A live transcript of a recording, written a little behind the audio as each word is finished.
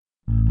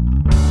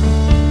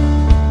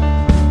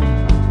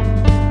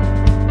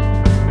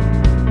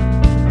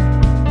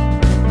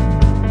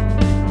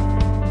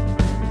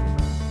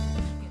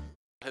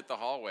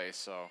way.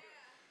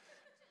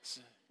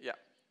 So yeah.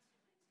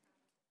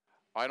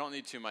 I don't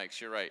need 2 mics.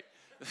 You're right.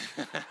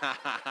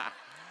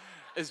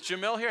 Is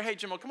Jamil here? Hey,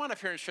 Jamil, come on up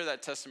here and share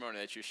that testimony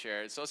that you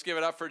shared. So let's give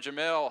it up for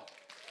Jamil.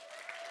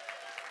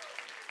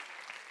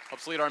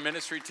 Helps lead our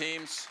ministry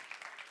teams.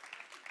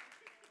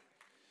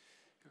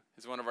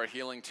 He's one of our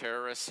healing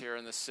terrorists here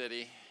in the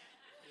city.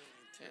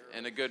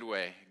 In a good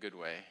way, good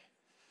way.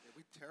 Yeah,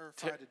 we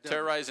terrify the devil.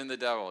 Terrorizing the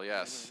devil,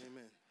 yes. Amen,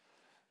 amen.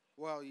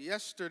 Well,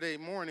 yesterday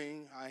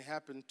morning, I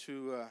happened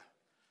to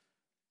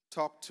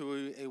talk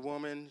to a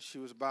woman. She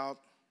was about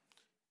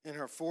in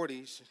her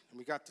 40s, and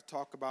we got to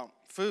talk about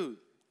food.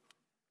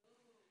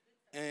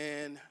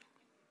 And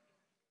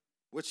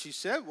what she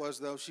said was,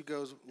 though, she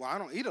goes, well, I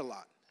don't eat a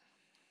lot.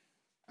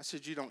 I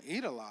said, you don't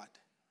eat a lot?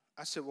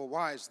 I said, well,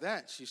 why is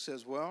that? She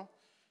says,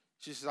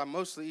 I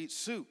mostly eat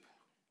soup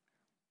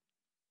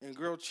and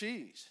grilled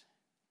cheese.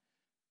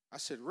 I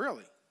said,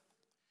 really?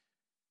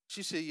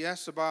 She said,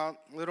 yes, about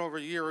a little over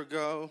a year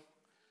ago,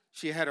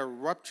 she had a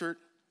ruptured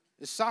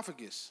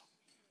esophagus.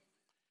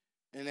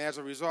 And as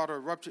a result of a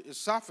ruptured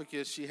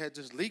esophagus, she had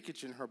this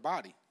leakage in her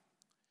body.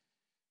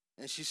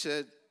 And she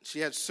said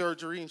she had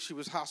surgery and she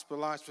was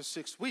hospitalized for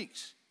 6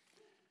 weeks.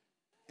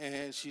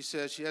 And she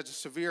said she has a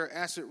severe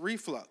acid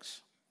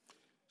reflux.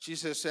 She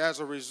says,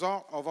 as a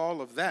result of all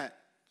of that,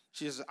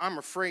 she says, I'm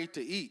afraid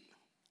to eat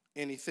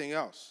anything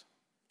else.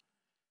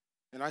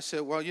 And I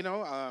said, well,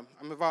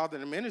 I'm involved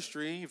in the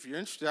ministry. If you're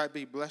interested, I'd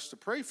be blessed to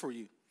pray for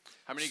you.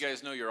 How many of you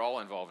guys know you're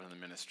all involved in the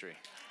ministry?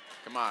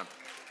 Come on.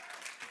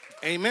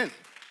 Amen.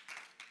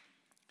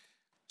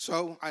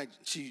 So I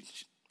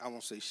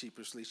won't say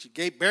sheepishly, she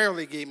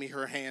barely gave me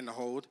her hand to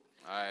hold.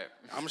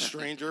 I'm a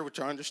stranger, which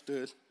I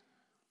understood.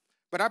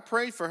 But I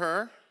prayed for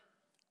her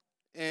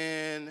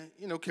and,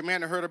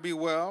 commanded her to be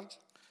well.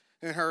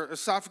 And her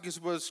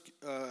esophagus was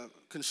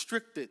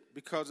constricted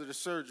because of the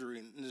surgery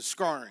and the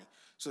scarring.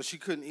 So she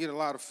couldn't eat a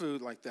lot of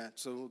food like that.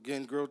 So,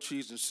 again, grilled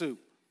cheese and soup.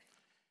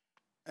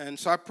 And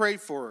so I prayed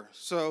for her.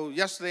 So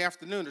yesterday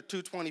afternoon at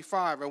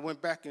 2:25, I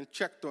went back and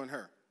checked on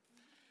her.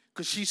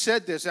 Because she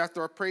said this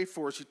after I prayed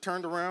for her. She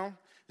turned around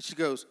and she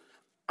goes,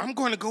 I'm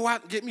going to go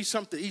out and get me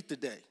something to eat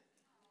today.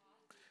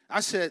 I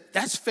said,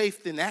 that's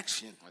faith in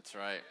action. That's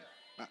right.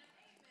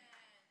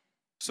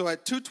 So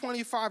at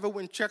 2:25, I went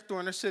and checked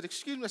on her. I said,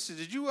 excuse me. I said,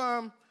 did you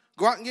go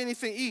out and get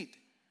anything to eat?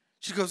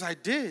 She goes, I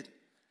did.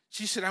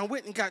 She said, I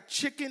went and got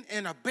chicken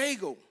and a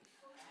bagel.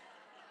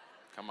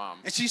 Come on.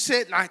 And she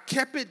said, and I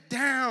kept it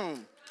down.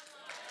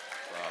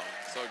 Wow,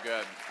 so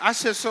good. I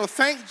said, so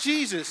thank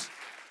Jesus.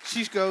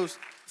 She goes,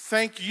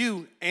 thank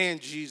you and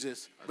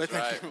Jesus. That's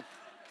right.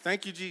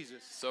 Thank you,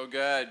 Jesus. So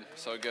good,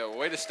 so good.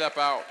 Way to step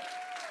out.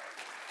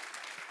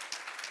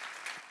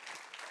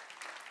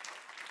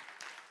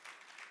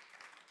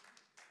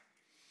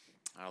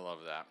 I love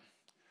that.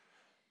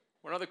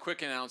 One other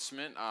quick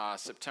announcement.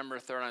 September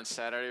 3rd on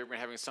Saturday, we're going to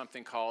be having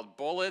something called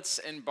Bullets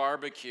and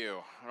Barbecue.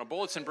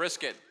 Bullets and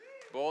Brisket.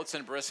 Bullets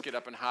and Brisket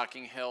up in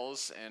Hocking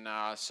Hills. And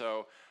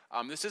so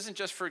this isn't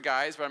just for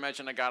guys, but I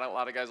imagine a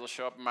lot of guys will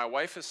show up. My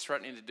wife is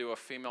threatening to do a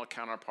female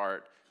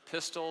counterpart,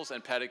 pistols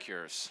and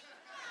pedicures.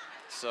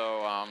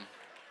 So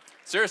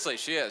seriously,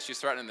 she is. She's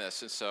threatening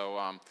this. And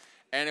so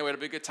anyway, it'll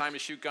be a good time to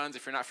shoot guns.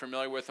 If you're not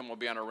familiar with them, we'll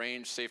be on a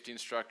range, safety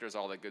instructors,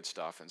 all that good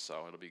stuff. And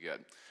so it'll be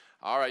good.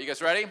 All right, you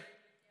guys ready?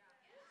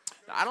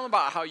 Now, I don't know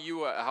about how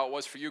it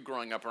was for you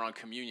growing up around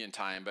communion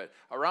time, but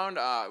around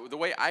the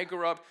way I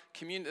grew up,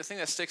 the thing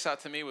that sticks out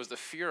to me was the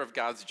fear of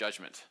God's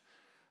judgment.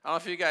 I don't know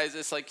if you guys,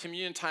 it's like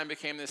communion time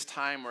became this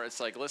time where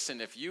it's like,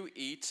 listen, if you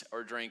eat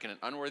or drink in an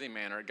unworthy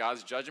manner,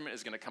 God's judgment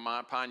is going to come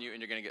upon you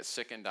and you're going to get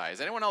sick and die.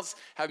 Does anyone else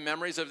have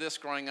memories of this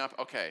growing up?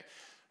 Okay,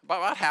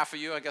 about half of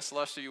you, I guess the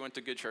rest of you went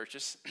to good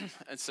churches.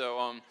 And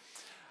so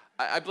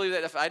I believe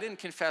that if I didn't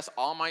confess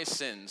all my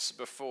sins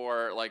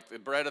before, like, the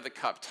bread of the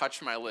cup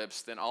touched my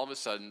lips, then all of a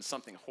sudden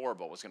something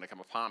horrible was going to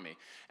come upon me.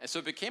 And so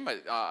it became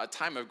a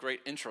time of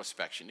great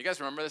introspection. You guys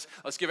remember this?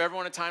 Let's give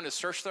everyone a time to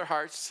search their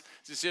hearts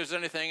to see if there's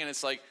anything. And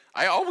it's like,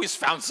 I always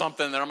found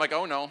something there. I'm like,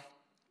 oh, no.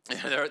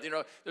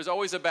 There's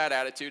always a bad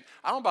attitude.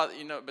 I don't know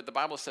about, but the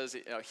Bible says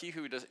he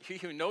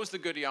who knows the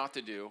good he ought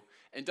to do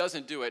and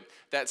doesn't do it,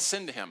 that's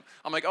sin to him.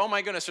 I'm like, oh,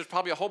 my goodness, there's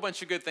probably a whole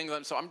bunch of good things.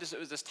 So it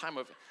was this time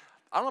of,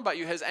 I don't know about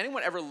you, has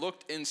anyone ever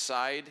looked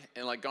inside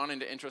and like gone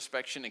into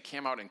introspection and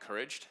came out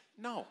encouraged?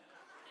 No.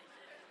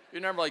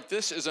 You're never like,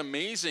 this is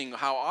amazing,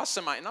 how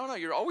awesome No,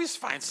 you always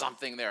find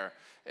something there.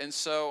 And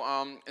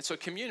so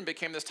communion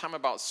became this time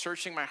about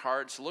searching my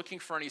heart, looking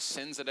for any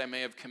sins that I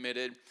may have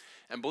committed,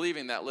 and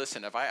believing that,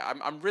 listen, if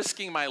I'm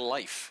risking my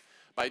life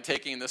by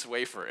taking this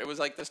wafer. It was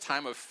like this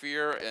time of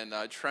fear and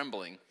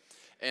trembling.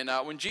 And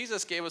when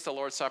Jesus gave us the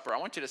Lord's Supper, I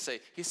want you to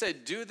say, he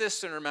said, do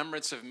this in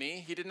remembrance of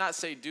me. He did not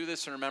say, do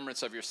this in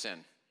remembrance of your sin.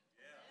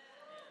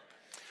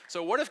 Yeah.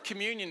 So what if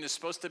communion is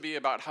supposed to be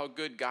about how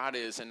good God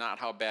is and not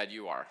how bad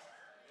you are?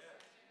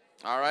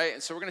 Yeah. All right,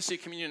 and so we're going to see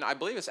communion. I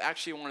believe it's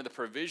actually one of the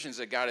provisions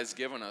that God has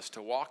given us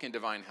to walk in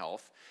divine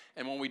health.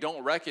 And when we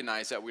don't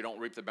recognize that, we don't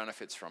reap the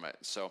benefits from it.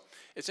 So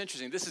it's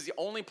interesting. This is the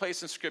only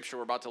place in Scripture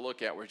we're about to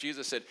look at where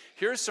Jesus said,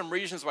 here's some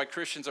reasons why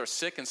Christians are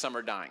sick and some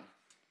are dying.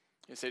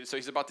 So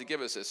he's about to give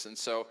us this. And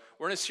so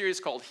we're in a series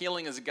called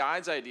Healing is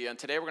God's Idea, and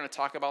today we're going to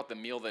talk about the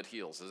meal that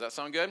heals. Does that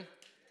sound good?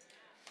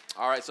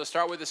 All right, so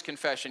start with this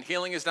confession.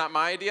 Healing is not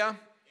my idea.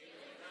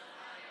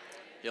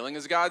 Healing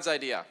is God's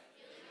idea.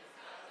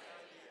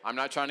 I'm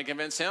not trying to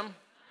convince him.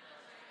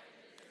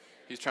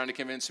 He's trying to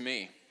convince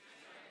me.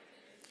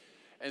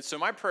 And so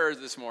my prayer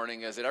this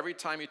morning is that every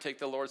time you take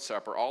the Lord's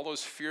Supper, all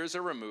those fears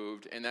are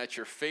removed and that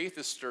your faith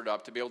is stirred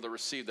up to be able to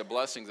receive the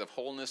blessings of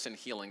wholeness and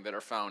healing that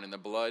are found in the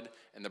blood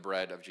and the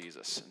bread of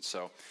Jesus. And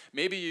so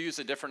maybe you use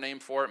a different name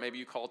for it. Maybe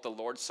you call it the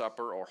Lord's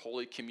Supper or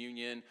Holy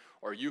Communion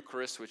or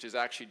Eucharist, which is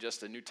actually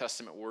just a New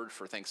Testament word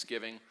for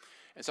Thanksgiving.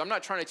 And so I'm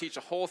not trying to teach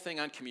a whole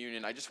thing on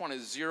communion. I just want to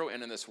zero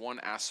in on this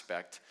one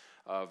aspect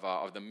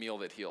of the meal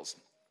that heals.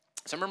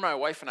 So I remember my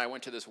wife and I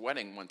went to this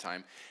wedding one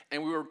time,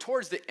 and we were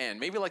towards the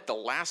end, maybe like the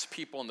last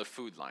people in the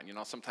food line. You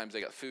know, sometimes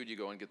they got food, you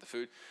go and get the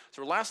food.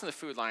 So we're last in the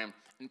food line,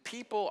 and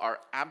people are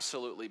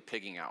absolutely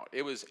pigging out.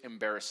 It was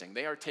embarrassing.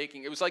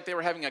 It was like they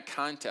were having a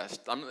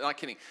contest. I'm not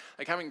kidding.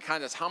 Like having a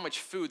contest, how much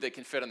food they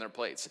can fit on their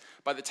plates.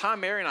 By the time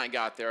Mary and I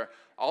got there,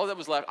 all that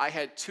was left, I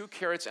had 2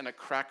 carrots and a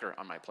cracker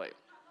on my plate.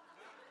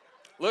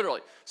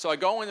 Literally. So I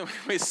go in and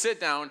we sit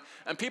down,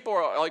 and people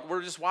are like,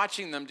 we're just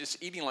watching them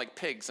just eating like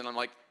pigs, and I'm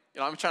like,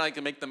 I'm trying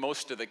to make the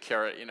most of the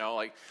carrot,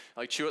 like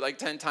chew it like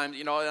 10 times,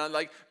 and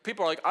like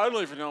people are like, I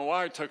don't even know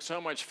why I took so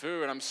much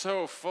food. I'm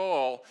so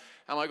full.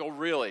 I'm like, oh,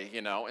 really,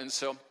 And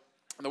so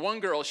the one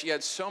girl, she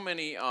had so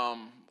many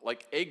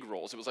like egg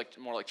rolls. It was like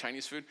more like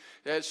Chinese food.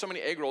 They had so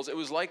many egg rolls. It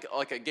was like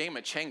a game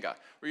of Jenga,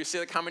 where you see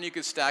like how many you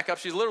could stack up.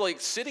 She's literally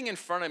sitting in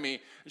front of me,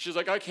 and she's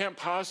like, I can't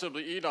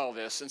possibly eat all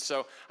this. And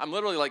so I'm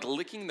literally like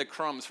licking the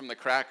crumbs from the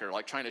cracker,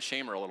 like trying to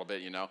shame her a little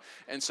bit,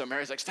 And so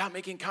Mary's like, stop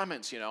making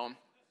comments,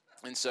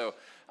 And so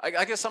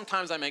I guess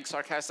sometimes I make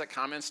sarcastic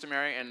comments to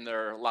Mary, and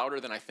they're louder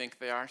than I think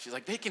they are. She's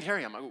like, they can hear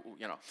you. I'm like, ooh.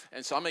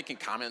 And so I'm making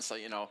comments,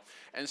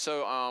 And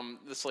so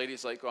this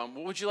lady's like, well,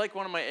 would you like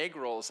one of my egg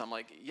rolls? I'm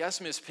like,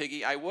 yes, Miss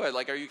Piggy, I would.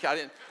 Like,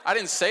 I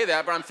didn't say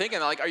that, but I'm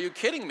thinking, like, are you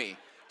kidding me?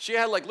 She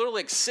had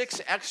literally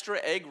 6 extra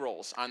egg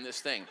rolls on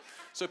this thing.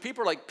 So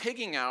people are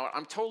pigging out.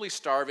 I'm totally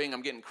starving.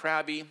 I'm getting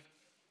crabby.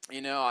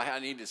 I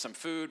needed some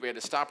food. We had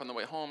to stop on the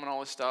way home and all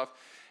this stuff.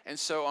 And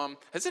so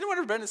has anyone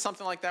ever been in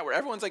something like that where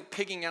everyone's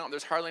pigging out and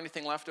there's hardly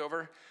anything left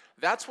over?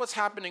 That's what's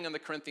happening in the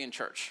Corinthian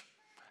church.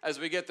 As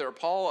we get there,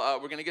 Paul,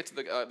 we're going to get to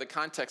the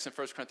context in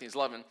 1 Corinthians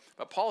 11,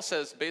 but Paul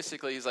says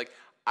basically, he's like,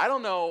 I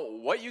don't know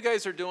what you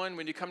guys are doing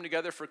when you come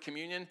together for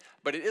communion,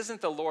 but it isn't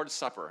the Lord's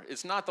Supper.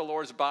 It's not the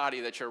Lord's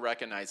body that you're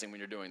recognizing when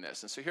you're doing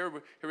this. And so here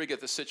we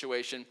get this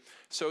situation.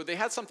 So they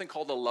had something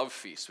called a love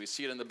feast. We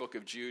see it in the book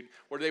of Jude,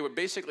 where they would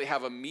basically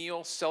have a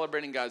meal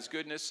celebrating God's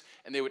goodness,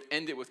 and they would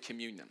end it with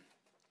communion.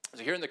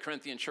 So here in the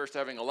Corinthian church,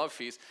 they're having a love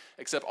feast,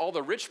 except all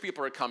the rich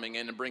people are coming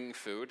in and bringing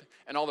food,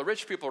 and all the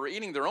rich people are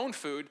eating their own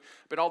food,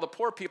 but all the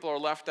poor people are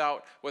left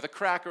out with a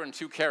cracker and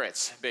 2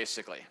 carrots,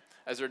 basically,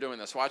 as they're doing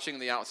this, watching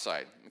the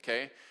outside,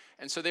 okay?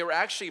 And so they were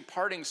actually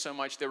partying so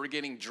much, they were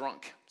getting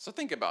drunk. So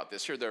think about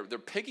this here. They're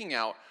pigging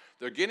out,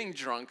 they're getting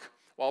drunk,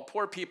 while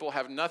poor people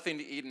have nothing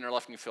to eat and they're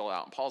left to fill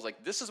out. And Paul's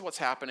like, this is what's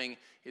happening.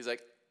 He's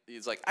like,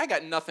 I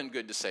got nothing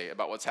good to say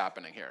about what's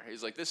happening here.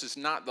 He's like, this is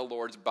not the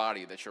Lord's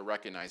body that you're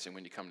recognizing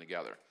when you come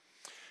together.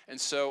 And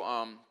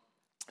so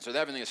they're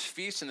having this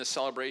feast and this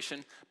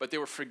celebration, but they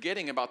were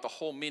forgetting about the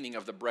whole meaning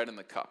of the bread and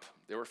the cup.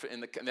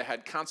 They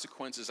had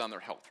consequences on their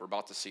health. We're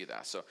about to see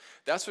that. So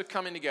that's what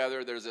coming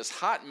together. There's this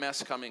hot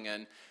mess coming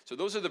in. So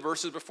those are the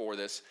verses before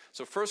this.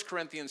 So 1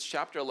 Corinthians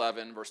chapter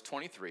 11, verse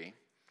 23,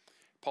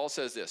 Paul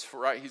says this.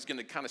 He's going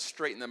to kind of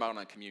straighten them out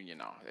on communion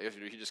now.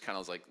 He just kind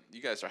of was like,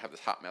 you guys have this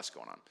hot mess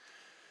going on.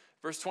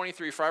 Verse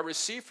 23, for I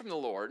received from the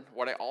Lord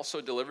what I also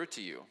delivered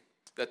to you,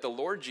 that the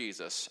Lord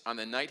Jesus, on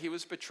the night he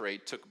was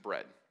betrayed, took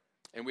bread.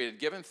 And we had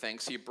given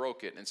thanks, he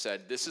broke it and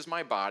said, this is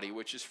my body,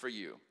 which is for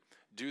you.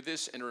 Do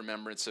this in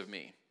remembrance of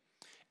me.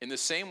 In the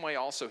same way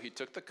also he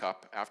took the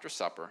cup after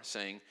supper,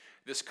 saying,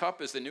 this cup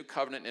is the new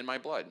covenant in my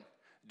blood.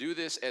 Do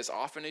this as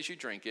often as you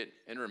drink it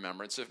in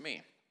remembrance of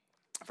me.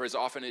 For as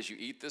often as you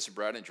eat this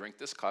bread and drink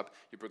this cup,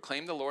 you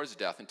proclaim the Lord's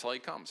death until he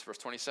comes. Verse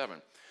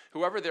 27.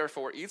 Whoever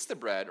therefore eats the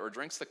bread or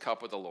drinks the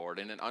cup with the Lord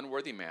in an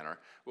unworthy manner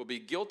will be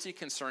guilty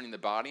concerning the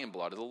body and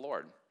blood of the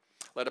Lord.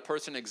 Let a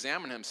person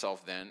examine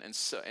himself then, and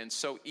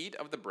so eat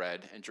of the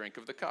bread and drink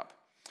of the cup.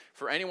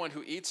 For anyone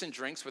who eats and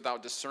drinks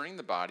without discerning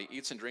the body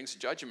eats and drinks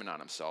judgment on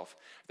himself.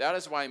 That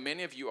is why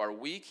many of you are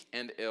weak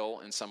and ill,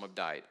 and some have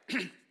died.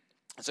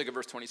 Let's look at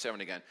verse 27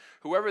 again.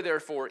 Whoever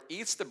therefore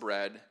eats the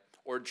bread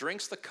or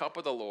drinks the cup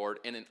of the Lord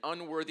in an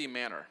unworthy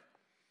manner.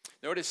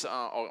 Notice,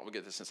 we'll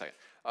get this in a second.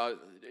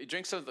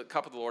 Drinks of the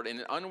cup of the Lord in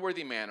an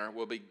unworthy manner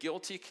will be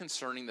guilty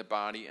concerning the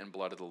body and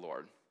blood of the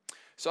Lord.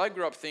 So I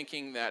grew up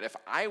thinking that if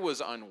I was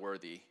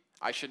unworthy,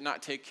 I should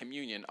not take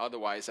communion.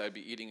 Otherwise, I would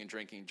be eating and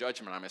drinking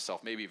judgment on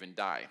myself, maybe even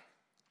die.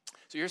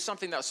 So here's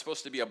something that's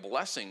supposed to be a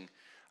blessing,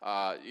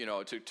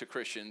 to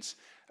Christians.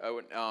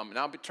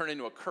 Now turned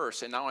into a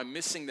curse, and now I'm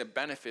missing the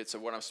benefits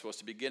of what I'm supposed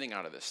to be getting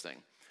out of this thing.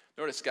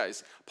 Notice,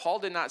 guys, Paul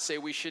did not say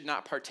we should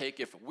not partake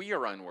if we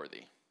are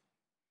unworthy.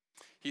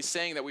 He's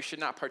saying that we should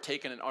not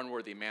partake in an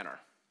unworthy manner.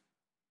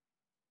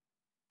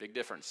 Big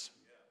difference.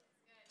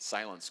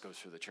 Silence goes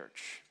through the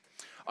church.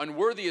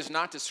 Unworthy is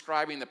not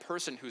describing the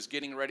person who's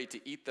getting ready to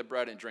eat the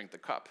bread and drink the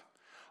cup.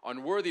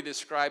 Unworthy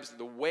describes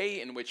the way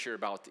in which you're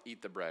about to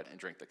eat the bread and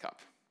drink the cup.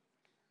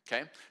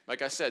 Okay?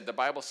 Like I said, the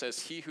Bible says,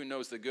 he who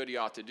knows the good he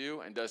ought to do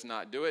and does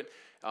not do it,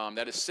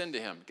 that is sin to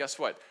him. Guess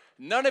what?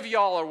 None of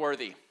y'all are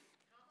worthy.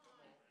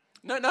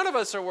 None of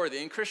us are worthy.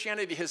 And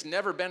Christianity has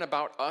never been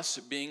about us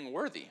being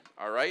worthy,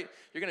 all right?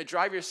 You're going to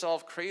drive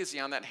yourself crazy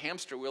on that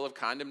hamster wheel of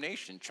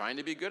condemnation, trying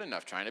to be good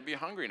enough, trying to be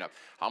hungry enough.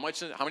 How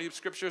many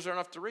scriptures are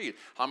enough to read?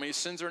 How many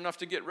sins are enough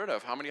to get rid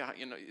of?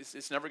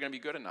 It's never going to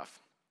be good enough.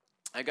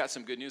 I got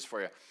some good news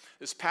for you.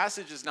 This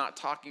passage is not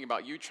talking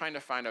about you trying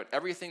to find out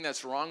everything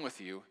that's wrong with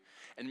you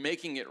and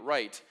making it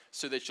right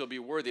so that you'll be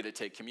worthy to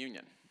take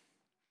communion.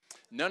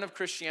 None of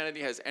Christianity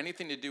has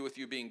anything to do with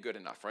you being good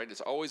enough, right? It's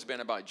always been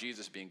about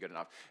Jesus being good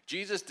enough.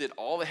 Jesus did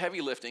all the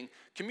heavy lifting.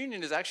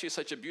 Communion is actually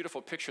such a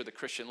beautiful picture of the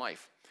Christian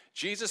life.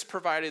 Jesus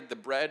provided the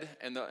bread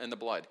and the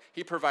blood.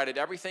 He provided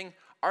everything.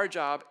 Our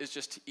job is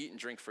just to eat and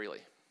drink freely.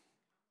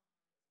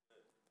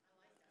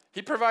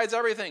 He provides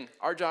everything.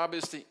 Our job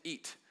is to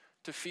eat,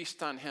 to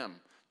feast on him,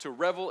 to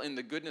revel in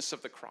the goodness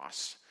of the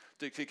cross,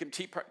 to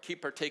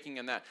keep partaking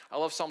in that. I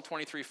love Psalm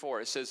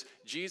 23:4. It says,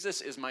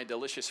 Jesus is my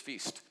delicious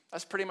feast.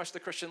 That's pretty much the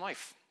Christian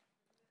life.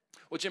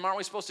 Well, Jim, aren't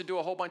we supposed to do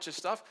a whole bunch of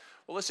stuff?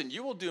 Well, listen,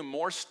 you will do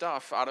more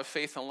stuff out of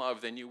faith and love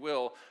than you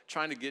will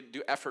trying to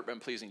do effort in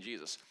pleasing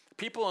Jesus.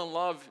 People in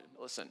love,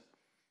 listen,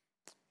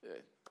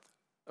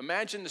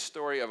 imagine the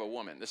story of a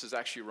woman. This is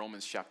actually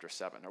Romans chapter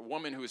 7. A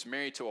woman who is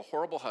married to a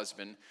horrible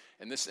husband,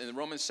 and in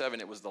Romans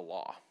 7, it was the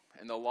law.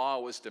 And the law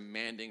was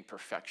demanding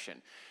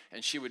perfection.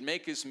 And she would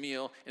make his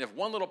meal, and if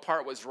one little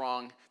part was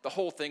wrong, the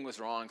whole thing was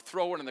wrong.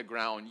 Throw it on the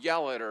ground,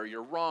 yell at her,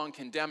 you're wrong,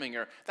 condemning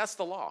her. That's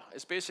the law.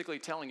 It's basically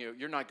telling you,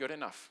 you're not good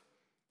enough.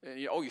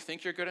 You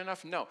think you're good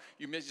enough? No.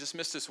 You just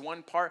missed this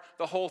one part.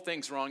 The whole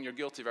thing's wrong. You're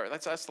guilty of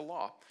it. That's the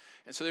law.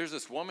 And so there's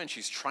this woman.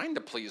 She's trying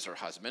to please her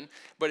husband,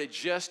 but it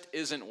just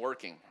isn't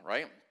working,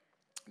 right?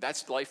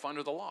 That's life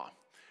under the law.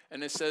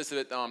 And it says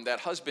that that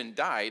husband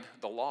died,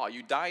 the law.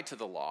 You died to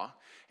the law.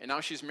 And now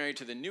she's married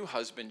to the new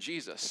husband,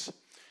 Jesus.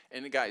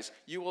 And guys,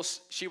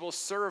 she will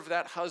serve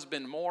that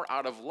husband more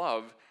out of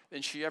love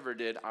than she ever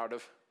did out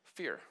of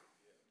fear.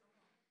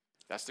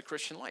 That's the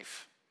Christian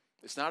life.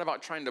 It's not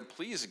about trying to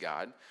please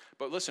God.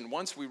 But listen,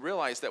 once we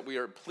realize that we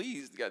are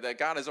pleased, that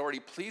God is already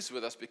pleased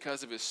with us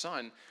because of his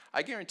son,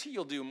 I guarantee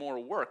you'll do more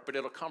work, but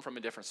it'll come from a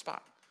different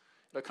spot.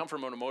 It'll come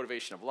from a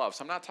motivation of love.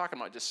 So I'm not talking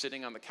about just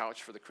sitting on the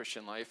couch for the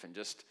Christian life and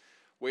just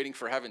waiting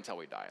for heaven until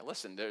we die.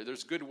 Listen,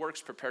 there's good works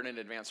prepared in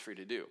advance for you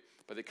to do,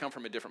 but they come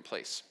from a different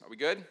place. Are we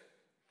good?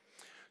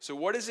 So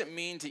what does it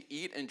mean to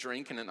eat and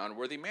drink in an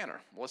unworthy manner?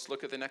 Well, let's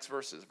look at the next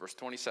verses. Verse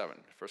 27,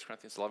 1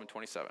 Corinthians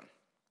 11:27.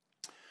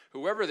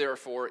 Whoever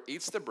therefore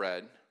eats the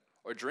bread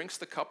or drinks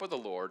the cup of the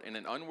Lord in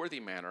an unworthy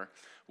manner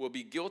will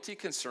be guilty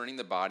concerning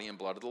the body and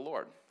blood of the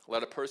Lord.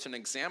 Let a person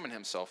examine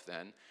himself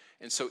then,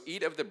 and so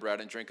eat of the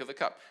bread and drink of the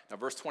cup. Now,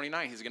 verse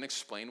 29, he's going to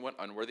explain what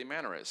unworthy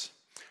manner is.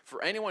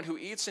 For anyone who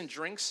eats and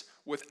drinks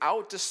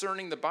without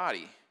discerning the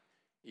body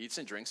eats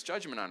and drinks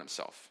judgment on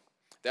himself.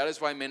 That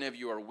is why many of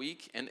you are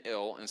weak and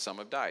ill, and some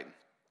have died.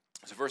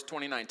 So verse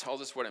 29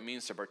 tells us what it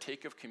means to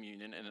partake of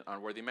communion in an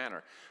unworthy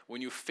manner.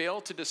 When you fail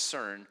to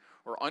discern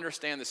or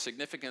understand the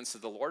significance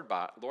of the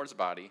Lord's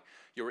body,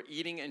 you are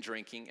eating and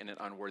drinking in an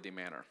unworthy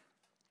manner.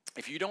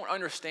 If you don't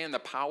understand the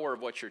power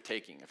of what you're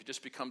taking, if it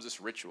just becomes this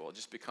ritual, it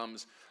just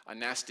becomes a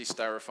nasty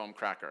styrofoam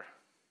cracker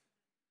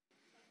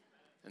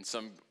and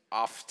some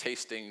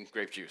off-tasting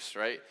grape juice,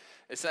 right?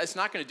 It's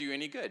not going to do you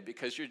any good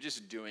because you're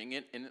just doing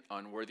it in an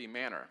unworthy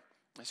manner.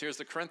 So here's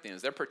the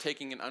Corinthians. They're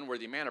partaking in an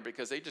unworthy manner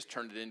because they just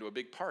turned it into a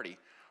big party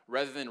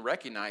rather than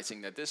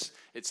recognizing that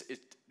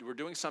we're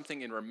doing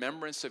something in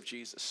remembrance of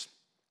Jesus.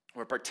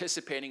 We're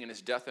participating in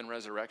his death and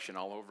resurrection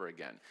all over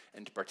again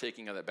and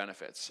partaking of the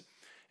benefits.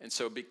 And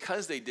so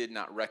because they did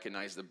not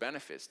recognize the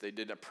benefits, they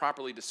did not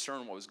properly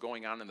discern what was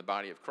going on in the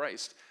body of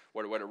Christ,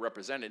 what it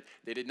represented,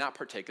 they did not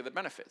partake of the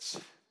benefits.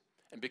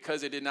 And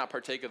because they did not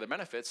partake of the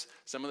benefits,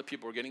 some of the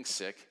people were getting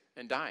sick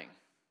and dying.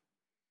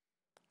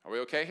 Are we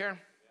okay here?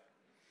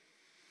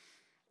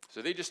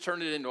 So they just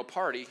turned it into a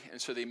party,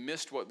 and so they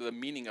missed what the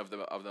meaning of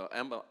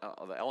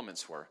the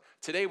elements were.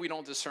 Today, we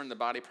don't discern the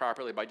body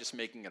properly by just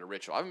making it a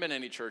ritual. I haven't been to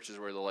any churches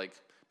where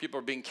people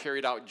are being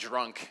carried out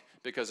drunk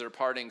because they're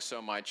partying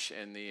so much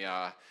and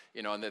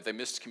and that they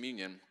missed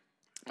communion.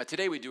 But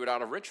today we do it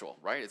out of ritual,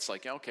 right? It's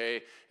like,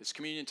 okay, it's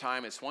communion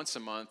time. It's once a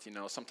month.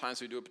 Sometimes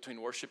we do it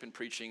between worship and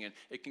preaching, and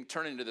it can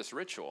turn into this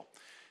ritual,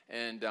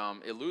 and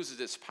it loses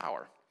its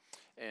power.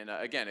 And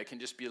again, it can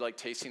just be like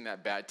tasting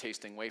that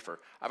bad-tasting wafer.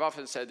 I've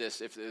often said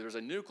this: if there was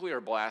a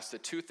nuclear blast, the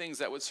two things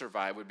that would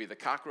survive would be the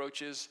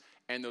cockroaches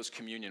and those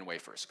communion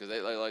wafers, because they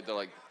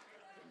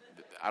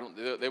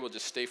will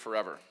just stay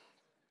forever.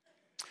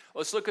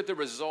 Let's look at the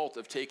result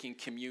of taking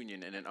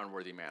communion in an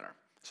unworthy manner.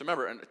 So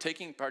remember,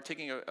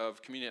 partaking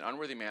of communion in an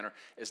unworthy manner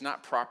is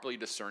not properly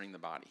discerning the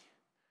body,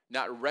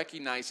 not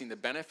recognizing the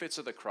benefits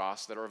of the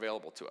cross that are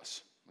available to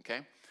us.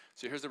 Okay?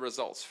 So here's the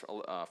results,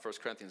 1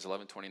 Corinthians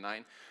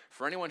 11:29.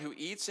 For anyone who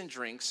eats and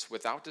drinks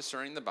without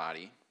discerning the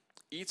body,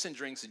 eats and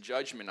drinks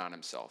judgment on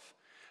himself.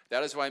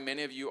 That is why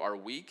many of you are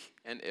weak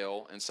and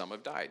ill, and some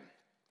have died.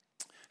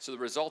 So the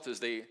result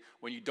is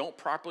when you don't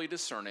properly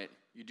discern it,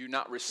 you do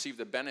not receive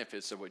the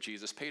benefits of what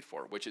Jesus paid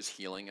for, which is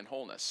healing and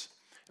wholeness.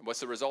 And what's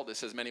the result? It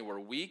says many were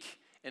weak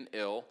and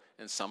ill,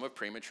 and some have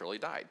prematurely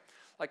died.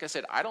 Like I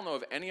said, I don't know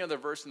of any other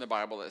verse in the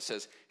Bible that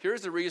says,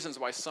 here's the reasons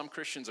why some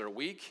Christians are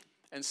weak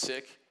and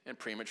sick and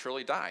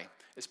prematurely die.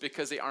 It's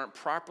because they aren't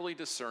properly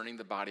discerning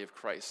the body of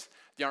Christ.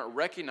 They aren't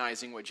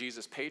recognizing what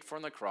Jesus paid for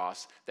on the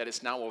cross, that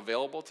it's now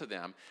available to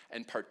them,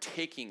 and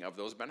partaking of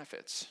those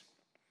benefits.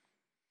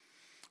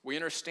 We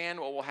understand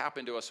what will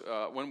happen to us.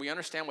 When we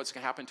understand what's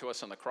going to happen to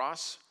us on the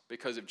cross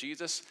because of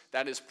Jesus,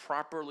 that is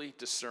properly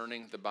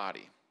discerning the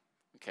body.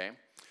 Okay?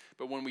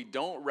 But when we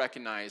don't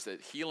recognize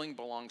that healing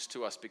belongs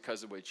to us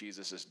because of what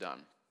Jesus has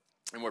done,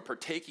 and we're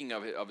partaking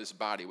of his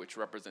body, which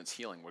represents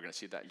healing, we're going to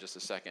see that in just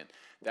a second,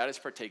 that is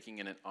partaking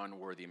in an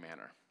unworthy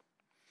manner.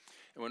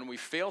 And when we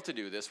fail to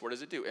do this, what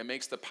does it do? It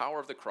makes the power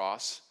of the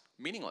cross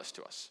meaningless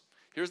to us.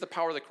 Here's the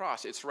power of the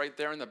cross. It's right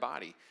there in the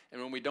body.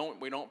 And when we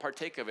don't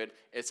partake of it,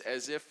 it's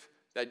as if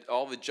that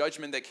all the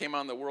judgment that came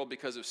on the world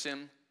because of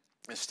sin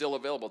is still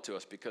available to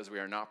us because we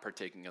are not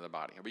partaking of the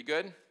body. Are we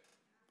good?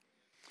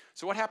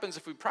 So what happens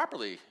if we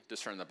properly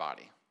discern the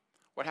body?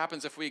 What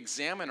happens if we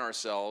examine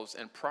ourselves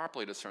and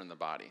properly discern the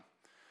body?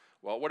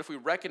 Well, what if we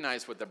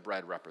recognize what the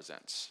bread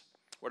represents?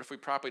 What if we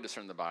properly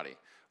discern the body?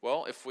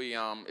 Well,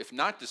 if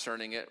not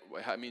discerning it,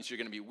 it means you're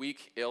going to be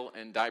weak, ill,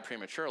 and die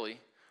prematurely.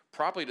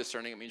 Properly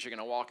discerning it means you're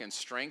going to walk in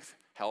strength,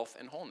 health,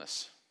 and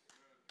wholeness.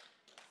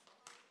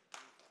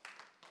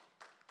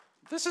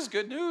 This is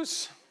good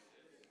news.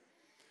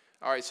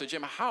 All right, so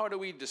Jim, how do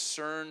we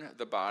discern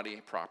the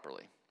body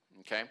properly?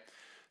 Okay,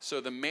 so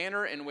the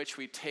manner in which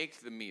we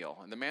take the meal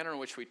and the manner in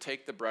which we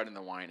take the bread and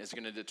the wine is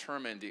going to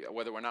determine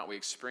whether or not we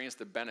experience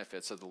the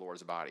benefits of the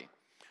Lord's body.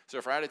 So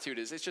if our attitude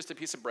is, it's just a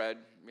piece of bread,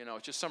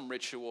 it's just some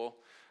ritual,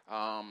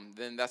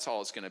 then that's all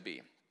it's going to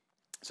be.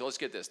 So let's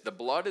get this. The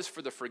blood is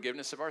for the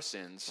forgiveness of our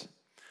sins.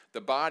 The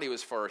body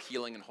was for our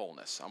healing and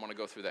wholeness. I'm going to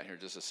go through that here in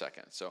just a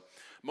second. So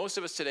most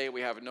of us today,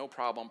 we have no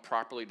problem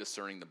properly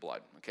discerning the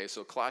blood. Okay,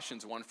 so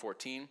Colossians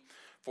 1:14,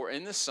 for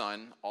in the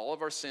Son, all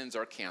of our sins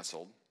are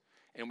canceled,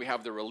 and we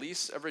have the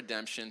release of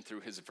redemption through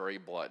his very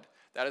blood.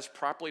 That is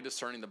properly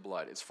discerning the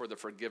blood. It's for the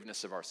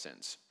forgiveness of our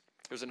sins.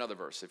 Here's another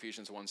verse,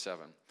 Ephesians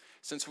 1:7.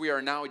 Since we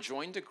are now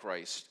joined to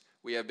Christ,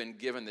 we have been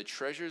given the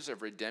treasures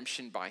of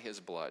redemption by his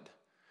blood,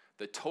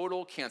 the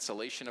total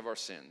cancellation of our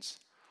sins,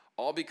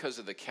 all because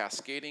of the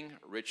cascading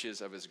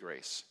riches of his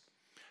grace.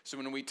 So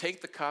when we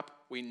take the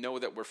cup, we know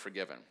that we're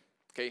forgiven.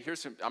 Okay,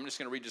 I'm just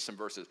going to read you some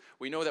verses.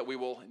 We know that we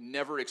will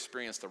never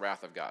experience the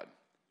wrath of God.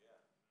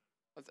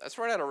 That's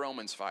right out of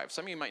Romans 5.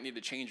 Some of you might need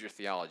to change your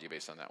theology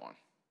based on that one.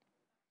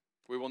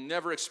 We will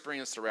never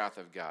experience the wrath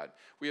of God.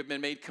 We have been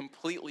made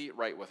completely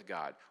right with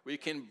God. We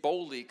can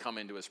boldly come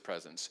into his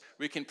presence.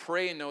 We can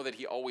pray and know that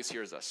he always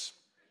hears us.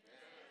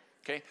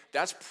 Okay,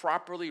 that's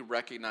properly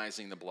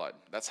recognizing the blood.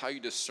 That's how you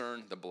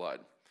discern the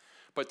blood.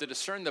 But to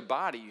discern the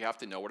body, you have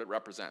to know what it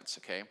represents,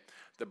 okay?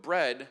 The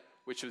bread,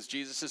 which was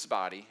Jesus'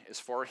 body, is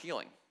for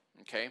healing,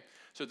 okay?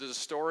 So there's a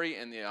story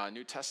in the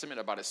New Testament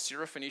about a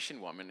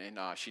Syrophoenician woman, and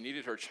she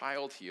needed her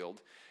child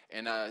healed.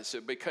 And so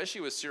because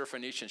she was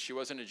Syrophoenician, she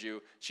wasn't a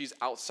Jew, she's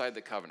outside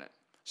the covenant.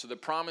 So the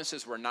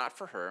promises were not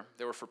for her.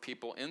 They were for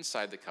people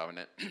inside the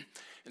covenant.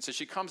 And so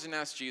she comes and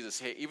asks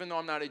Jesus, hey, even though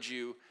I'm not a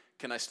Jew,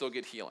 can I still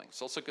get healing?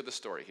 So let's look at the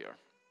story here.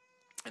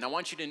 And I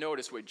want you to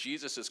notice what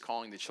Jesus is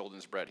calling the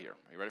children's bread here.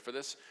 Are you ready for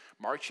this?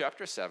 Mark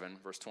chapter 7,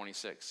 verse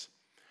 26.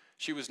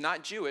 She was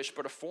not Jewish,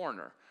 but a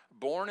foreigner,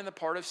 born in the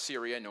part of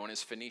Syria known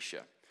as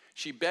Phoenicia.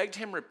 She begged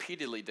him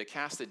repeatedly to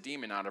cast the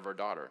demon out of her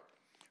daughter.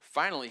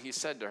 Finally, he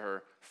said to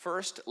her,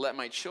 first, let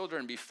my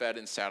children be fed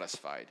and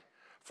satisfied,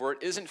 for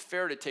it isn't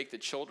fair to take the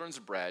children's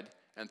bread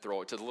and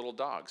throw it to the little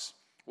dogs.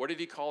 What did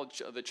he call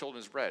the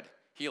children's bread?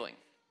 Healing.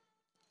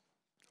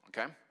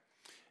 Okay?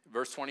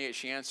 Verse 28,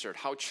 she answered,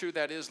 how true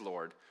that is,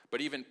 Lord, but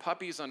even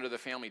puppies under the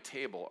family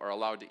table are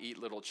allowed to eat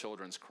little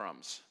children's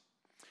crumbs.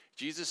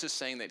 Jesus is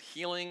saying that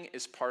healing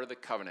is part of the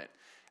covenant.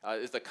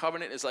 The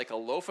covenant is like a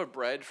loaf of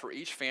bread for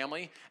each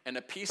family, and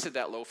a piece of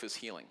that loaf is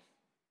healing.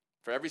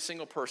 For every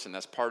single person,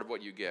 that's part of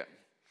what you get.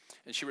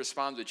 And she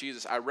responds with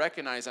Jesus, I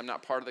recognize I'm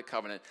not part of the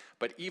covenant,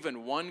 but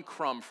even one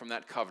crumb from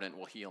that covenant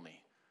will heal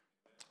me.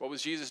 What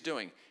was Jesus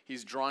doing?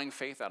 He's drawing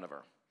faith out of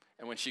her.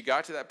 And when she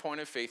got to that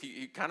point of faith,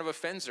 he kind of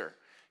offends her.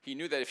 He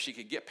knew that if she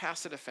could get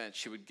past that offense,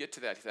 she would get to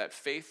that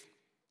faith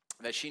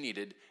that she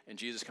needed, and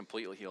Jesus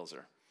completely heals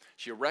her.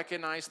 She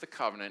recognized the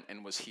covenant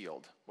and was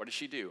healed. What did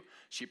she do?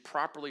 She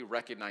properly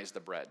recognized the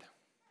bread.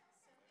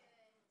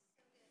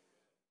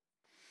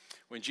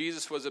 When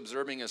Jesus was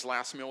observing his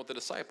last meal with the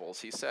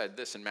disciples, he said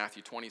this in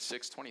Matthew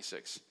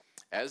 26:26.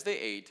 As they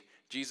ate,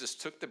 Jesus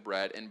took the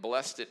bread and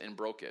blessed it and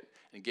broke it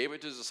and gave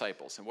it to his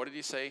disciples. And what did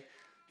he say?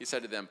 He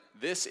said to them,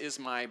 this is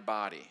my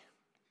body.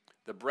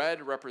 The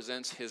bread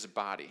represents his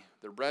body.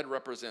 The bread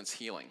represents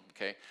healing,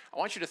 okay? I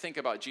want you to think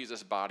about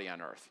Jesus' body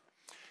on earth.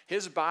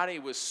 His body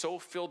was so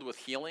filled with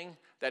healing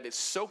that it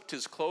soaked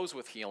his clothes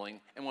with healing,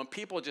 and when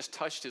people just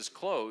touched his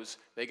clothes,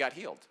 they got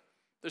healed.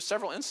 There's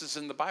several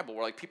instances in the Bible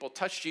where people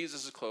touch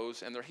Jesus'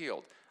 clothes and they're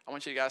healed. I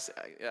want you to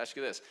ask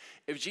you this.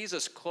 If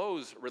Jesus'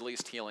 clothes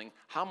released healing,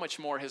 how much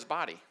more his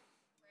body?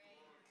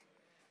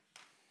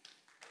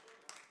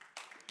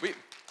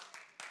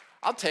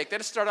 I'll take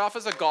that. It started off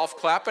as a golf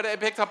clap, but it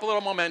picked up a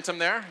little momentum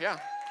there. Yeah.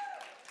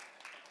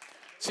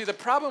 See, the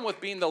problem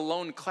with being the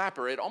lone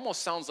clapper, it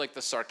almost sounds like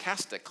the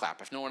sarcastic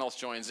clap if no one else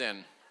joins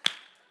in.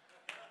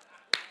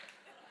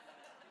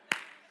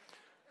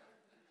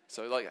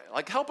 So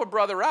like help a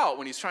brother out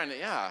when he's trying to,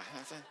 yeah.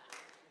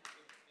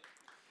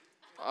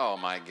 Oh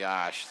my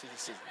gosh.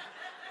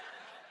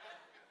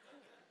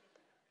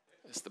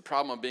 It's the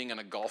problem of being in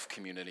a golf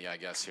community, I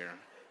guess, here.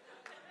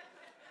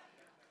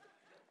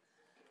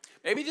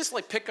 Maybe just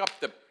pick up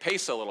the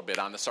pace a little bit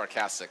on the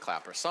sarcastic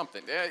clap or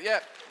something.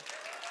 Yep.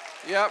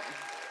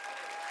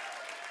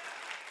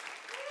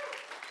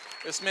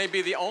 This may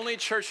be the only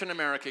church in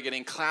America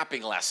getting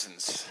clapping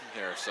lessons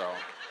here, so.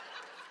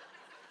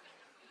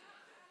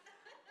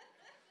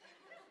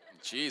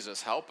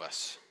 Jesus, help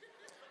us.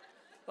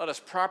 Let us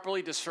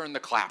properly discern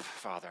the clap,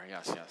 Father.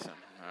 Yes. All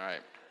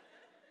right.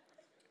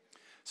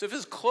 So if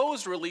his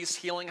clothes release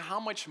healing, how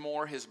much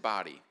more his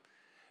body?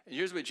 And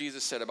here's what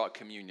Jesus said about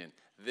communion.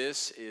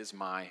 This is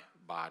my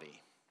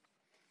body.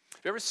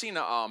 Have you ever seen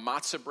a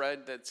matzah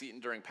bread that's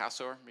eaten during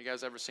Passover? You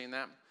guys ever seen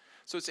that?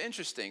 So it's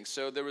interesting.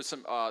 So there was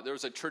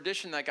a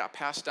tradition that got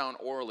passed down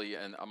orally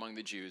among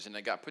the Jews, and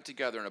it got put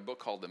together in a book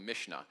called the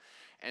Mishnah.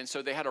 And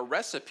so they had a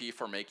recipe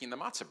for making the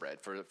matzah bread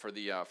for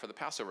the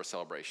Passover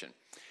celebration.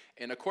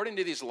 And according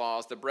to these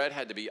laws, the bread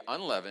had to be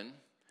unleavened,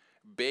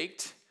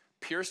 baked,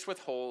 pierced with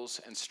holes,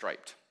 and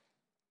striped.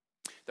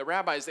 The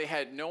rabbis, they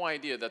had no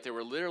idea that they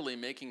were literally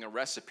making a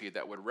recipe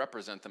that would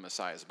represent the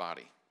Messiah's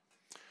body.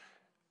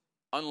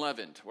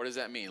 Unleavened, what does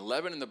that mean?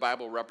 Leaven in the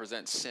Bible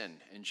represents sin,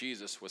 and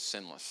Jesus was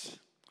sinless.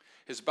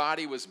 His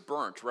body was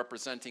burnt,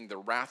 representing the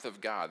wrath of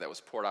God that was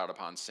poured out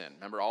upon sin.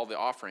 Remember, all the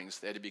offerings,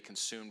 they had to be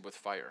consumed with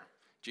fire.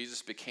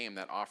 Jesus became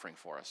that offering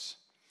for us.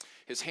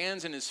 His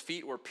hands and his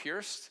feet were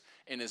pierced,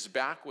 and his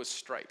back was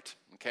striped.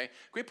 Okay? Can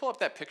we pull up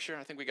that picture?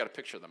 I think we got a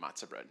picture of the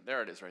matzah bread.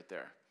 There it is right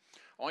there.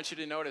 I want you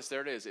to notice,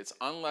 there it is. It's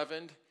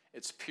unleavened,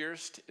 it's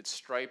pierced, it's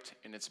striped,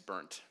 and it's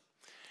burnt.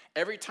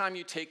 Every time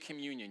you take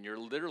communion, you're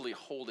literally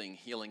holding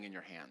healing in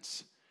your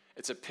hands.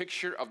 It's a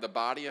picture of the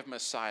body of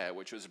Messiah,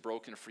 which was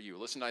broken for you.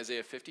 Listen to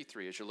Isaiah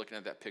 53 as you're looking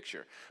at that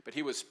picture. But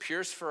he was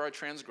pierced for our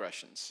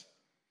transgressions.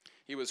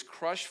 He was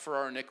crushed for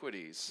our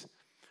iniquities.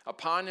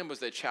 Upon him was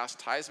the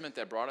chastisement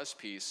that brought us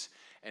peace,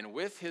 and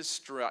with his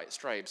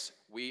stripes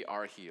we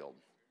are healed.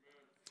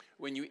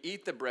 When you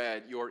eat the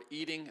bread, you're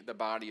eating the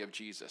body of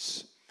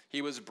Jesus.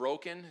 He was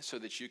broken so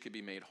that you could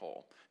be made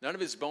whole. None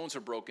of his bones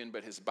were broken,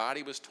 but his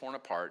body was torn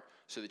apart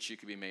so that you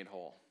could be made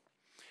whole.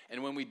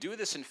 And when we do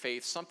this in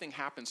faith, something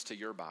happens to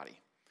your body.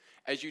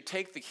 As you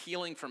take the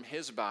healing from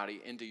his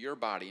body into your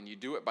body, and you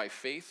do it by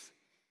faith,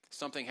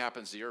 something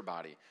happens to your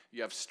body.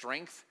 You have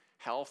strength,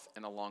 health,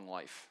 and a long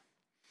life.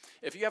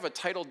 If you have a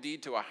title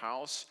deed to a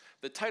house,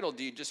 the title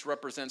deed just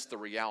represents the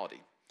reality.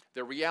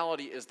 The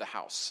reality is the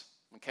house,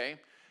 okay?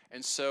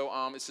 And so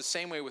it's the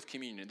same way with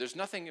communion. There's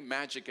nothing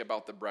magic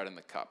about the bread and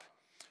the cup.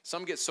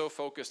 Some get so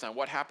focused on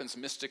what happens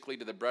mystically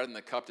to the bread and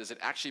the cup. Does it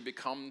actually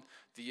become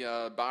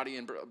the body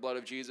and blood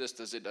of Jesus?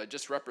 Does it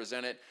just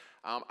represent it?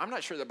 I'm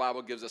not sure the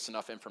Bible gives us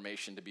enough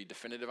information to be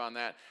definitive on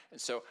that.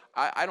 And so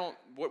I don't,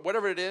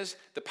 whatever it is,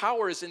 the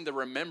power is in the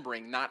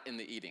remembering, not in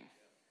the eating.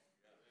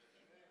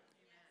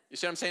 You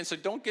see what I'm saying? So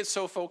don't get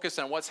so focused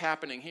on what's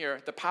happening here.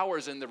 The power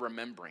is in the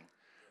remembering.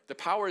 The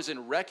power is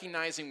in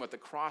recognizing what the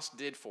cross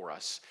did for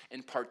us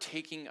and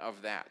partaking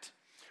of that.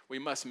 We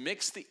must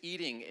mix the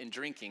eating and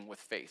drinking with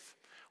faith.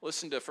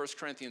 Listen to 1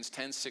 Corinthians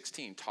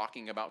 10:16,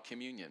 talking about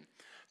communion.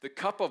 The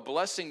cup of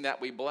blessing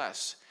that we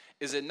bless,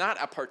 is it not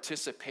a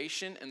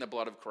participation in the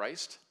blood of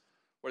Christ?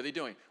 What are they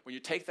doing? When you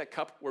take that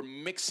cup, we're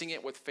mixing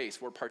it with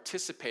faith. We're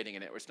participating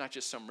in it. It's not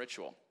just some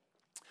ritual.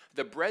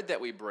 The bread that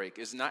we break,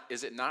 is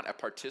it not a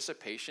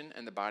participation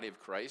in the body of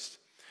Christ?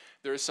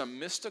 There is some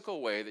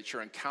mystical way that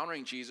you're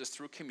encountering Jesus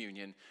through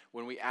communion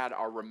when we add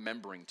our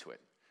remembering to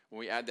it, when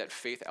we add that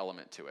faith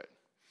element to it.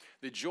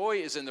 The joy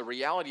is in the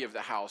reality of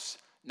the house,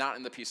 not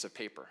in the piece of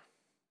paper.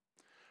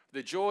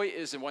 The joy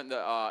is in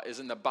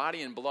the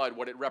body and blood,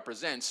 what it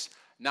represents,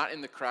 not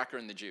in the cracker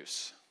and the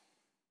juice.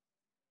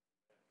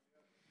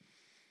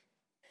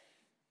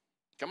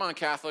 Come on,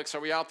 Catholics, are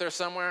we out there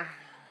somewhere?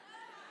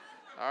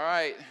 All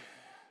right.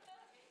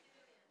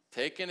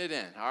 Taking it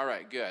in. All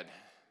right, good.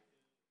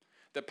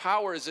 The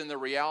power is in the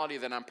reality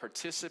that I'm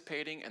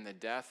participating in the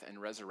death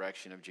and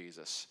resurrection of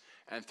Jesus.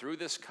 And through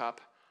this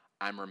cup,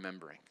 I'm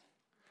remembering.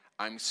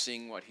 I'm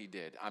seeing what he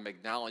did. I'm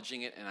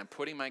acknowledging it, and I'm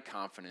putting my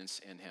confidence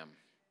in him.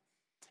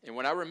 And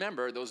when I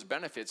remember, those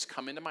benefits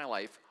come into my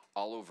life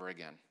all over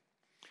again.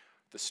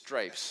 The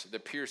stripes, the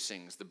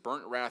piercings, the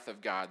burnt wrath of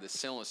God, the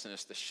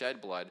sinlessness, the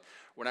shed blood.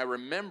 When I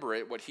remember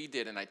it, what he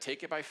did, and I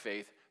take it by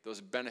faith,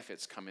 those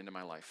benefits come into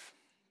my life.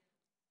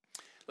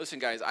 Listen,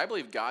 guys, I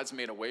believe God's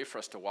made a way for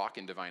us to walk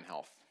in divine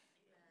health.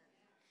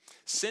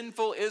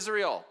 Sinful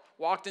Israel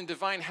walked in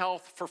divine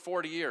health for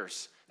 40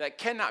 years. That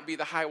cannot be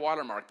the high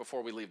water mark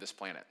before we leave this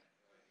planet.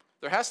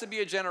 There has to be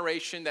a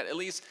generation that at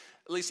least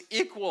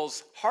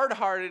equals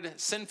hard-hearted,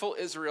 sinful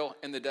Israel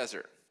in the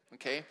desert,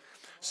 okay?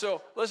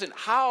 So, listen,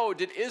 how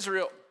did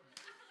Israel...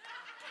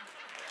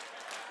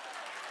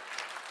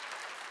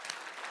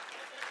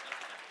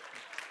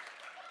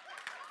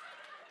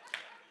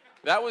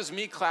 That was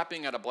me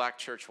clapping at a black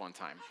church one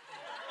time.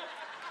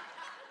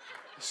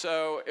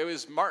 So it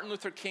was Martin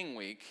Luther King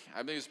week.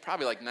 I believe it was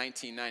probably like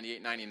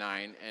 1998,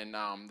 99,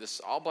 and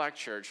this all-black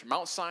church,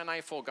 Mount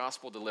Sinai Full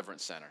Gospel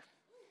Deliverance Center.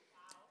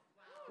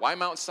 Why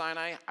Mount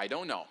Sinai? I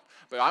don't know.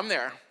 But I'm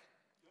there,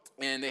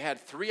 and they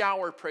had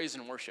 3-hour praise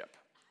and worship,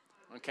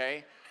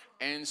 okay?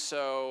 And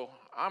so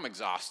I'm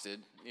exhausted,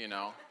 you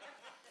know.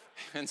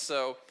 And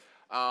so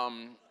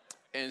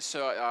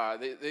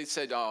they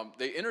said,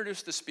 they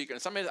introduced the speaker,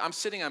 and I'm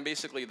sitting on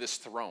basically this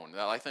throne.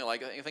 I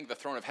think the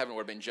throne of heaven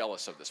would have been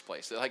jealous of this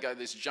place. They like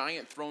this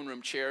giant throne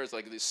room chairs,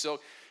 like these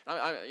silk,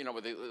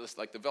 with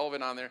like the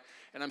velvet on there.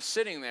 And I'm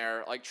sitting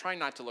there, like trying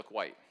not to look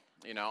white,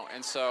 you know.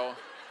 And so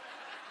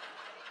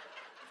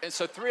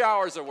 3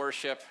 hours of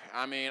worship.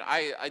 I mean,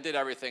 I did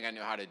everything I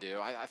knew how to do.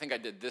 I think I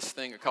did this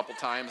thing a couple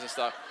times and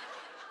stuff.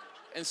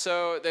 And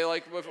so they we're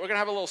going to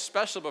have a little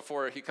special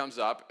before he comes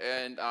up,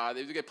 and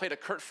they played a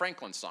Kurt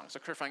Franklin song. So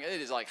Kurt Franklin,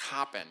 it is like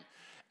hopping.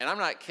 And I'm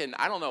not kidding.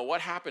 I don't know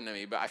what happened to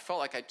me, but I felt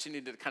like I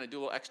needed to kind of do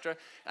a little extra.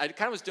 I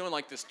kind of was doing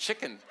like this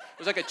chicken. It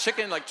was like a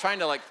chicken like trying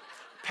to like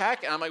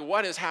pack, and I'm like,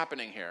 what is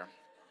happening here?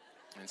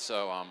 And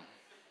so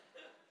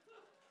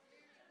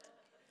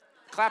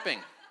clapping.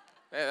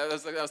 Yeah,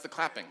 that was the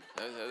clapping.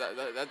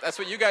 That's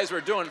what you guys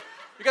were doing.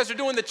 You guys are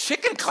doing the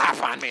chicken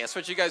clap on me. That's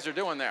what you guys are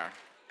doing there.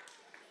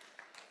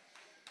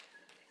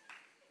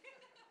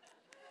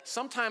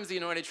 Sometimes the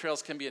anointed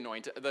trails can be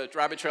anointed. The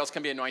rabbit trails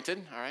can be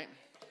anointed, all right?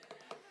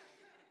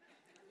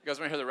 You guys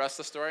want to hear the rest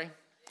of the story?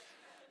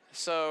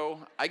 So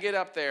I get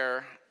up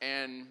there,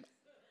 and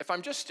if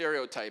I'm just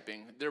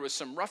stereotyping, there was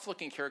some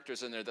rough-looking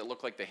characters in there that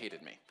looked like they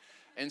hated me.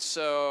 And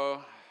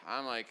so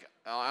I'm like,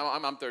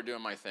 I'm up there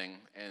doing my thing,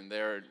 and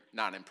they're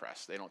not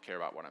impressed. They don't care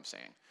about what I'm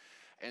saying.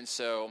 And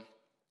so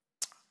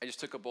I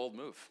just took a bold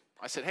move.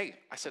 I said,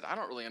 I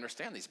don't really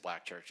understand these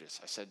black churches.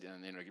 I said,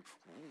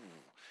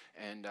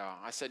 and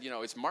I said,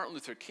 it's Martin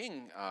Luther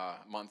King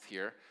month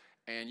here,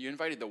 and you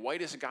invited the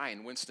whitest guy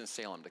in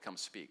Winston-Salem to come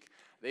speak.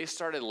 They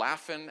started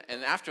laughing,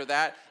 and after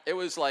that, it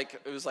was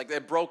like they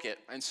broke it.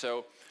 And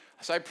so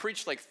I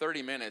preached like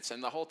 30 minutes,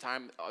 and the whole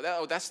time,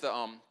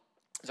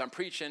 as I'm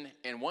preaching,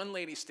 and one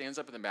lady stands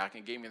up in the back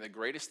and gave me the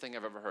greatest thing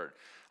I've ever heard.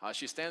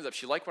 She stands up,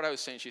 she liked what I was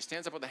saying, she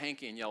stands up with a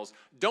hanky and yells,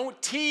 "Don't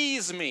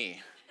tease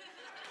me."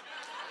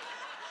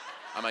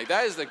 I'm like,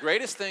 that is the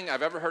greatest thing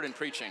I've ever heard in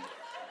preaching.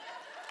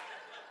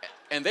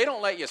 And they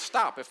don't let you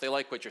stop if they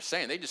like what you're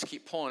saying. They just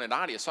keep pulling it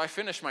out of you. So I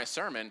finished my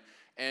sermon,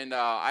 and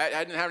I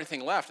didn't have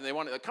anything left, and they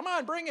wanted, come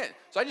on, bring it.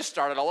 So I just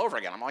started all over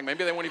again. I'm like,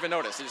 maybe they won't even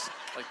notice. I just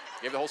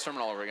gave the whole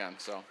sermon all over again.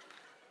 So.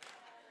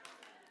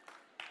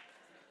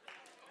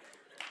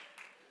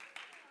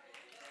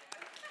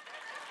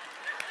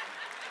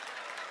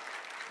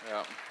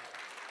 Yeah.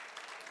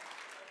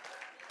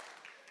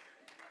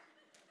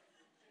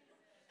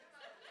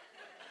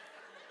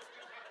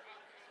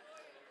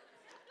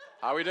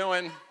 How we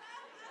doing?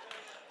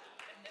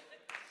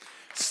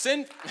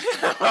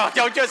 Well,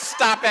 don't just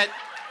stop it.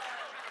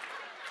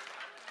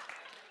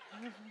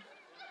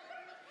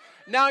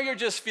 Now you're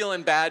just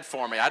feeling bad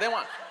for me. I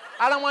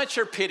don't want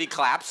your pity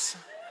claps.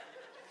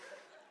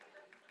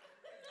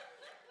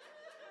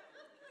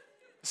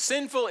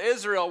 Sinful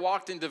Israel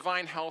walked in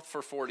divine health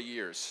for 40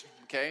 years,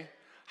 okay?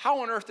 How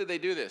on earth did they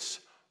do this?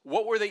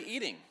 What were they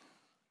eating?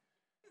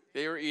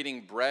 They were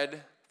eating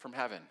bread from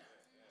heaven.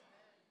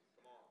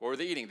 What were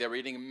they eating? They were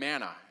eating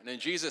manna. And then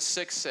Jesus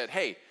 6 said,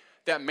 hey,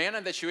 that manna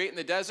that you ate in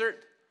the desert,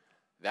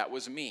 that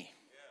was me.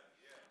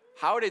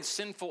 How did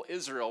sinful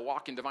Israel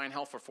walk in divine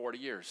health for 40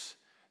 years?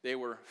 They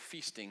were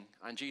feasting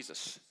on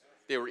Jesus.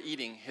 They were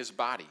eating his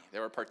body. They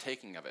were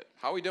partaking of it.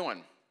 How are we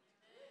doing?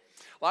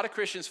 A lot of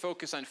Christians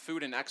focus on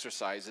food and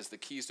exercise as the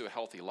keys to a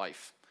healthy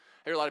life.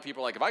 I hear a lot of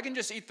people like, if I can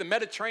just eat the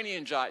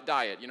Mediterranean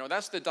diet,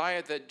 that's the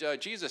diet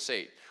that Jesus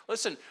ate.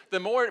 Listen, the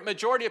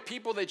majority of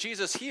people that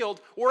Jesus healed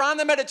were on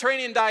the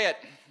Mediterranean diet.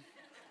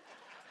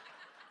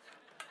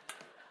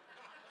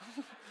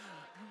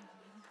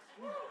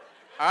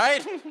 All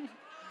right?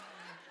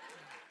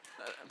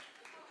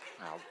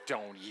 Oh,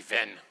 don't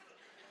even.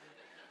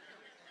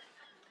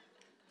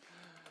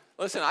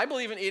 Listen, I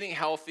believe in eating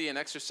healthy and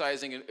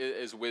exercising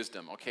is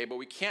wisdom, okay? But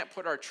we can't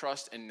put our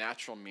trust in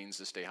natural means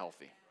to stay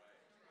healthy.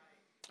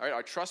 All right,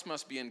 our trust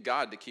must be in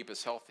God to keep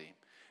us healthy.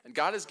 And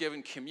God has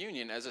given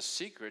communion as a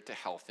secret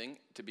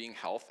to being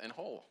health and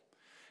whole.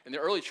 In the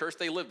early church,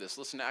 they lived this.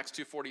 Listen to Acts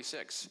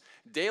 2:46.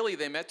 Daily,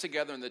 they met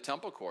together in the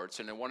temple courts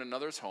and in one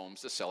another's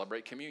homes to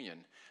celebrate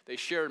communion. They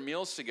shared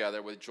meals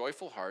together with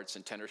joyful hearts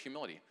and tender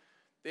humility.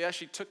 They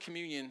actually took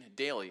communion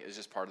daily as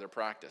just part of their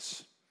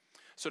practice.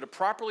 So to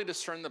properly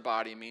discern the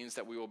body means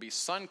that we will be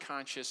son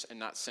conscious and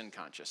not sin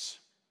conscious.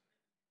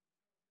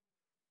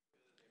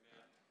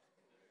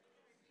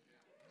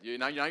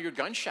 Now you're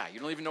gun shy. You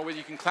don't even know whether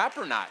you can clap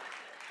or not.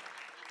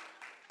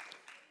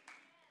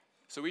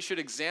 So we should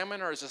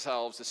examine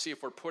ourselves to see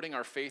if we're putting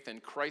our faith in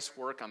Christ's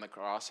work on the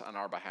cross on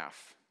our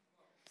behalf.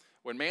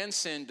 When man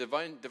sinned,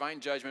 divine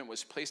judgment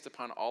was placed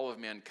upon all of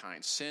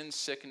mankind. Sin,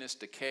 sickness,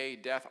 decay,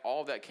 death, all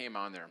of that came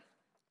on there.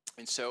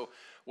 And so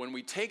when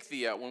we take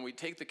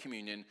the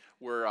communion,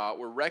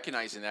 we're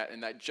recognizing that,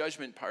 and that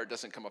judgment part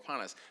doesn't come upon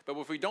us. But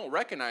if we don't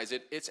recognize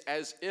it, it's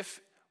as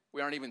if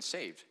we aren't even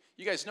saved.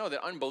 You guys know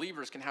that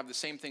unbelievers can have the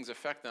same things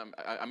affect them.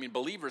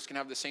 Believers can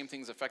have the same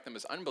things affect them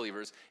as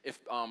unbelievers if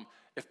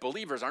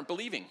believers aren't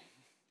believing.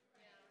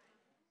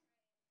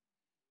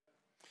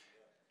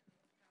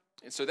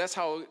 And so that's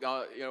how,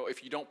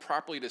 if you don't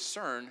properly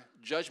discern,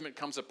 judgment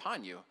comes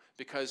upon you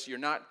because you're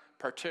not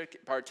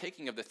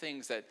partaking of the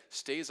things that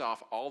stays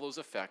off all those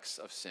effects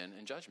of sin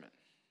and judgment.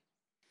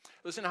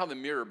 Listen to how the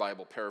Mirror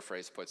Bible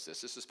paraphrase puts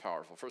this. This is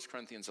powerful. 1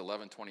 Corinthians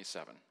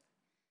 11:27.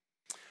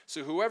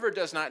 So whoever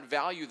does not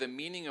value the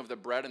meaning of the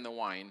bread and the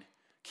wine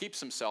keeps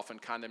himself in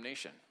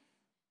condemnation.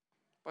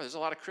 Boy, there's a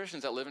lot of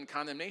Christians that live in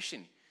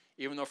condemnation,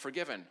 even though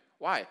forgiven.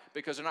 Why?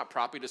 Because they're not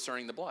properly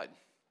discerning the blood.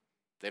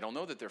 They don't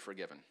know that they're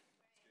forgiven.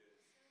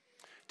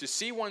 To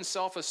see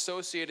oneself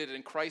associated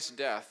in Christ's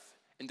death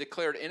and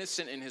declared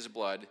innocent in his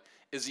blood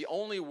is the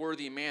only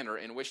worthy manner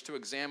in which to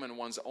examine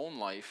one's own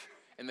life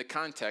in the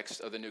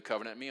context of the New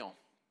Covenant meal.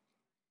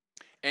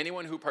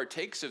 Anyone who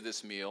partakes of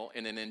this meal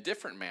in an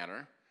indifferent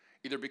manner,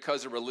 either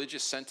because of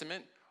religious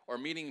sentiment or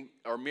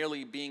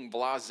merely being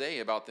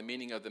blasé about the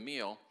meaning of the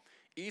meal,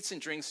 eats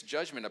and drinks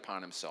judgment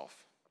upon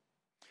himself.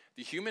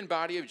 The human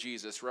body of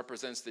Jesus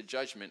represents the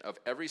judgment of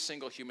every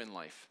single human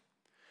life.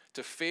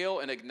 To fail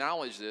and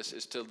acknowledge this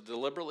is to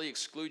deliberately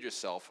exclude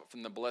yourself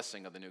from the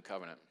blessing of the new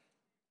covenant.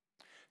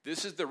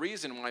 This is the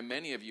reason why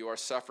many of you are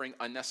suffering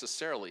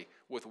unnecessarily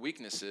with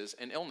weaknesses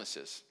and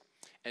illnesses,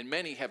 and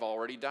many have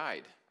already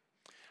died.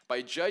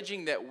 By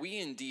judging that we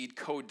indeed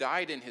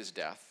co-died in his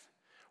death,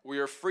 we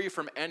are free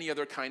from any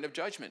other kind of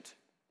judgment.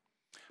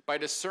 By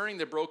discerning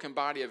the broken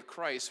body of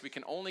Christ, we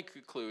can only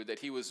conclude that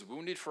he was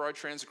wounded for our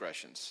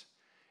transgressions,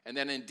 and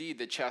that indeed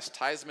the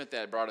chastisement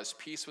that brought us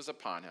peace was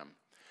upon him.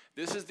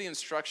 This is the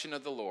instruction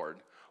of the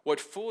Lord. What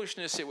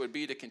foolishness it would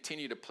be to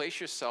continue to place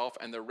yourself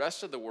and the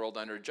rest of the world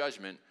under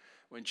judgment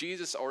when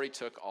Jesus already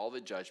took all the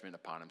judgment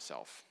upon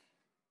himself.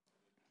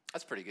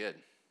 That's pretty good.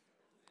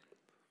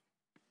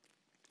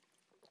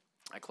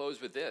 I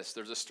close with this.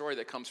 There's a story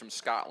that comes from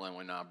Scotland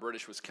when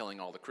British was killing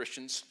all the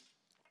Christians.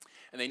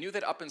 And they knew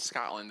that up in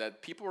Scotland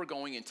that people were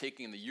going and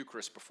taking the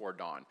Eucharist before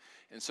dawn.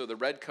 And so the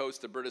redcoats,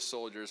 the British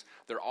soldiers,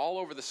 they're all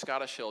over the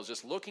Scottish hills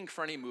just looking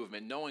for any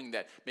movement, knowing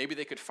that maybe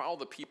they could follow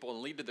the people and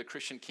lead to the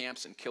Christian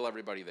camps and kill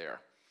everybody there.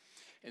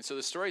 And so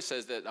the story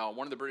says that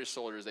one of the British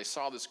soldiers, they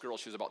saw this girl.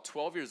 She was about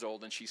 12 years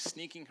old, and she's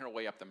sneaking her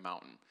way up the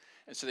mountain.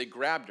 And so they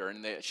grabbed her,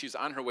 and she's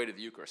on her way to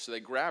the Eucharist. So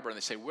they grab her, and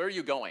they say, "Where are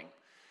you going?"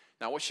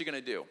 Now, what's she going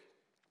to do?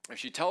 If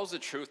she tells the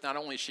truth, not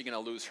only is she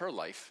going to lose her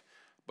life,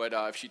 but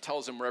if she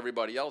tells them where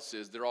everybody else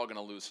is, they're all going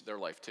to lose their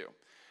life too.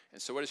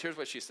 And so here's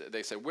what she said.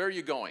 They said, "Where are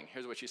you going?"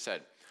 Here's what she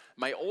said.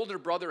 "My older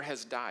brother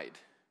has died,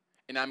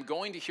 and I'm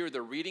going to hear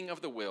the reading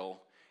of the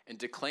will and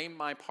to claim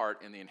my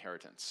part in the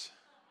inheritance."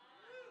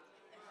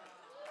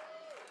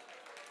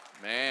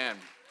 Man,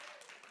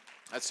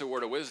 that's a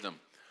word of wisdom.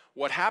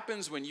 What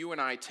happens when you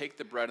and I take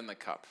the bread and the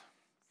cup?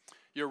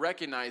 You're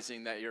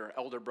recognizing that your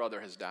elder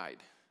brother has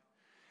died,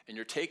 and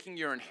you're taking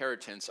your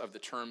inheritance of the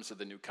terms of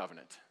the new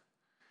covenant.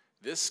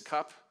 This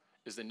cup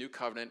is the new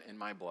covenant in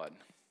my blood.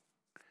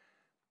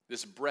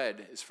 This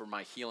bread is for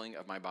my healing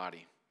of my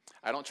body.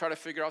 I don't try to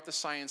figure out the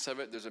science of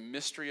it. There's a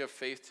mystery of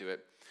faith to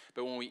it.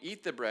 But when we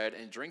eat the bread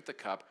and drink the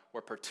cup,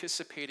 we're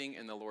participating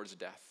in the Lord's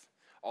death.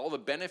 All the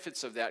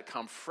benefits of that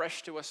come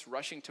fresh to us,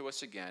 rushing to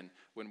us again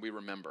when we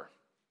remember.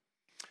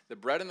 The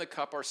bread and the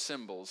cup are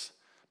symbols,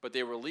 but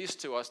they release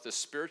to us the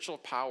spiritual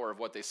power of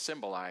what they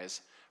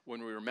symbolize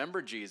when we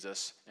remember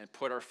Jesus and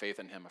put our faith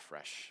in him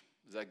afresh.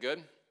 Is that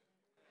good?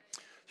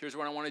 Here's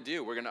what I want to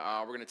do. We're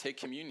gonna take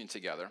communion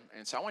together,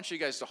 and so I want you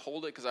guys to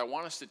hold it because I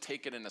want us to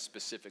take it in a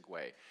specific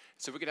way.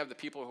 So we could have the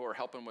people who are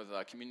helping with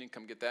communion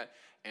come get that,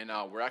 and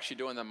we're actually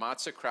doing the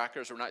matzah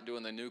crackers. We're not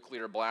doing the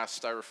nuclear blast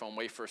styrofoam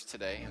wafers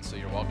today, and so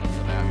you're welcome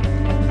for that.